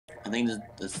think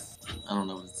this I don't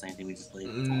know if it's the same thing we just played.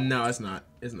 No, it's not.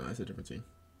 It's not. It's a different team.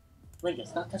 Wait,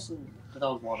 it's not touching the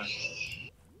dog's water.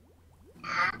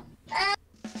 That's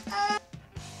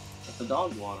the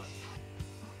dog's water.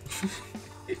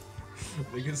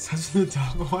 Niggas touching the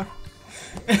dog water.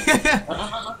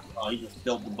 Oh, he just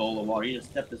spilled the bowl of water. He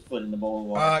just stepped his foot in the bowl of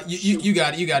water. You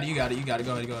got it. You got it. Go ahead.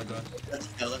 Go ahead. Let's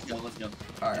go. All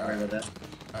right. With that.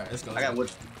 All right. Let's go. I got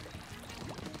wood.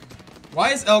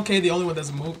 Why is LK the only one that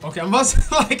doesn't move? Okay, I must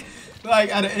like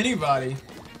out of anybody,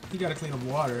 he gotta clean up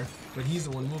water, but he's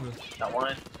the one moving. Got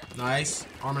one. Nice.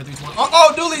 Armor 320.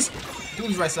 Oh, Dooley's!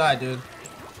 Dooley's right side, dude.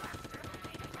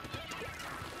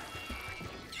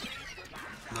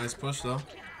 Nice push though.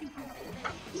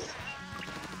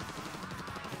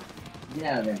 Get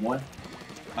out of there, boy.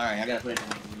 Alright, I gotta put it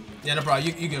down. Yeah, no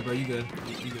problem. You good, bro. You good.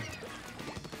 You good.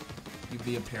 You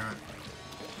be a parent.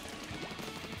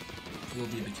 We'll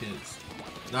be the kids.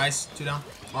 Nice. 2 down.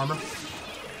 Armor. Alright,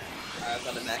 I've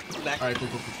got it back. Alright, cool.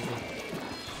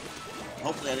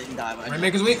 Hopefully I didn't die. But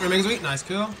Rainmaker's weak. Rainmaker's weak. Nice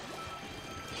kill.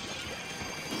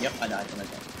 Yep, I died.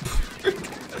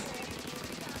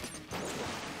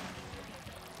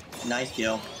 Nice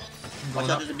kill. Watch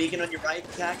out, there's a beacon on your right,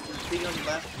 attack. There's a beacon on your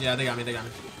left. Yeah, they got me.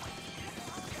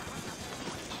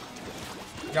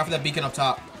 Go for that beacon up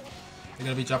top. They're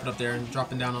gonna be jumping up there and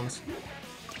dropping down on us.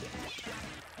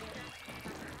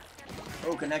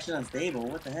 Oh, connection unstable.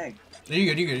 What the heck? Yeah,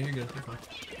 you're good. You're fine.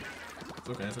 It's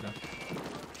okay.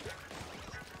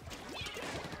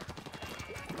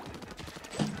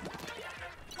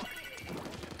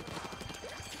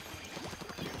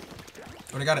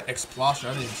 Oh, they got an explosion.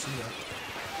 I didn't even see that.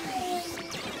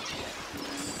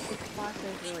 Explosion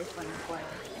is really fun to play.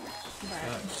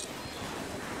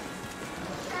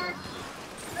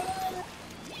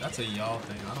 That's a y'all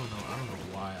thing. I don't know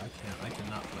why. I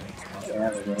cannot play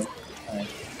explosion. Right.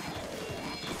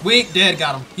 Weak, dead,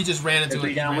 got him. He just ran into it.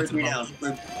 Three down. It's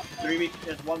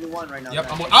 1v1 right now. Yep,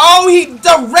 oh, he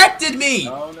directed me!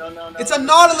 No. It's a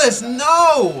Nautilus,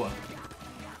 no!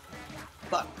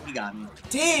 Fuck, he got me.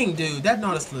 Dang, dude, that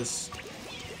Nautilus.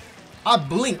 I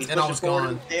blinked and I was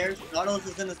gone. Stairs. Nautilus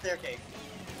is in the staircase.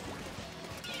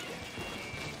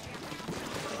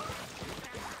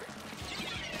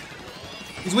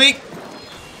 He's weak.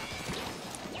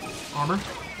 Armor.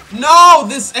 No,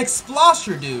 this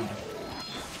Explosher, dude.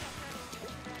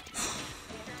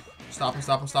 Stop him.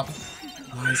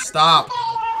 Nice, stop.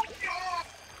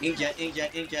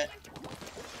 Inkjet.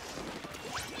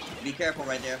 Be careful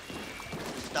right there.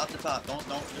 Stop the pop. Don't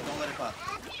let it pop.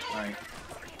 Alright.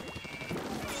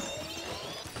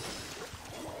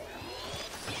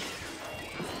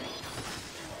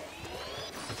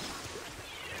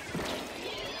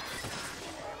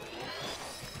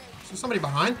 Is there somebody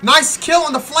behind? Nice kill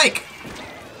on the flank.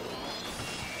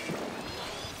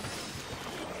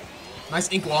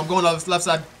 Nice ink wall. I'm going to the left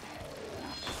side.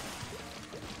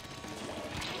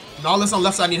 Nautilus on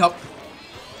left side. Need help.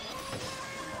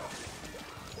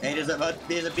 Hey, there's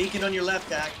a beacon on your left,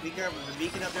 Dak. Be careful. There's a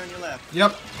beacon up there on your left.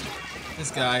 Yep.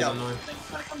 This guy is annoying.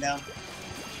 Trying to come down.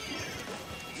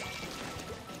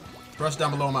 Brush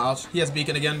down below my ouch. He has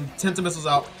beacon again. Tenta missiles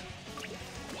out.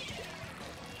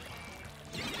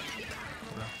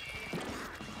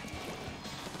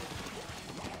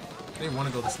 They want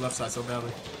to go this left side so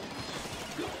badly.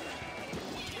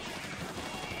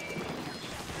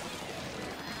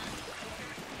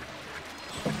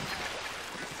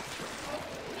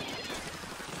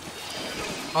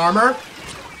 Armor.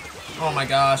 Oh my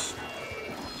gosh.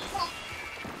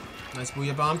 Nice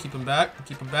booyah bomb. Keep him back.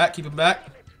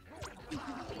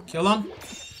 Kill him.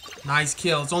 Nice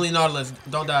kill. It's only Nautilus.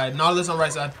 Don't die. Nautilus on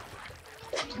right side.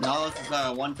 Nautilus is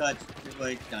one touch.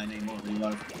 Wait,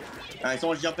 alright,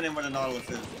 someone's jumping in where the Nautilus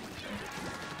is.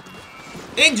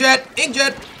 Inkjet.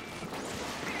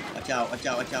 Watch out.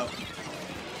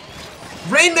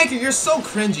 Rainmaker, you're so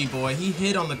cringy, boy. He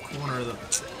hit on the corner of the...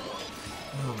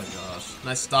 Oh my gosh.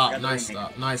 Nice stop.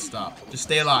 Just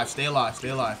stay alive. We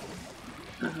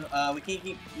can't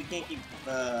keep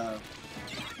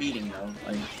feeding though.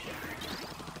 Like,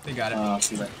 they got it.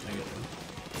 Too late.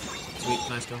 Sweet,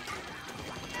 nice go.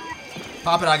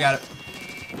 Pop it, I got it.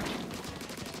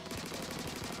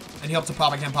 Any help to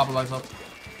pop? I can't pop it by myself.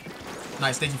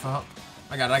 Nice, thank you for help.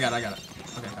 I got it. Okay, I got it.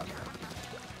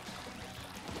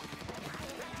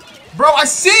 Bro, I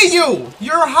see you!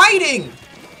 You're hiding!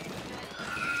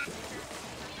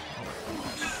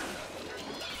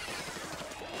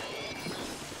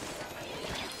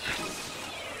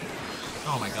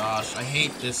 Oh my gosh, I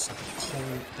hate this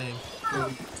whole thing.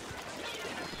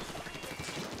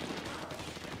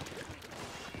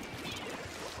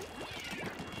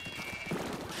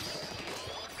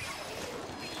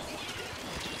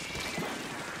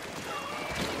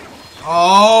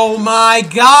 Oh my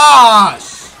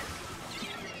gosh!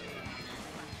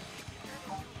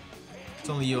 It's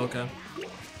only you, okay?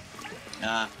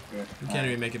 Nah. Sure. You can't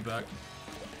even make it back.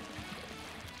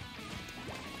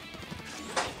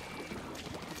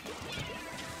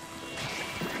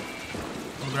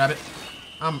 I'll grab it.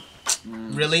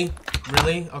 Really?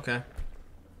 Really? Okay.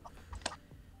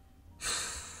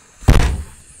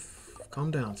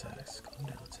 Calm down, Tax. Calm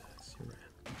down, Tax. You're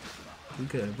right. We're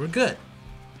good. We're good.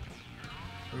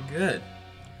 We're good.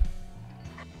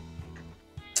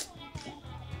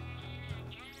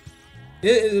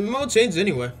 The mode changes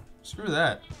anyway. Screw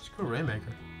that. Screw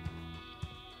Rainmaker.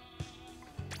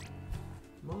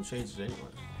 Mode changes anyway.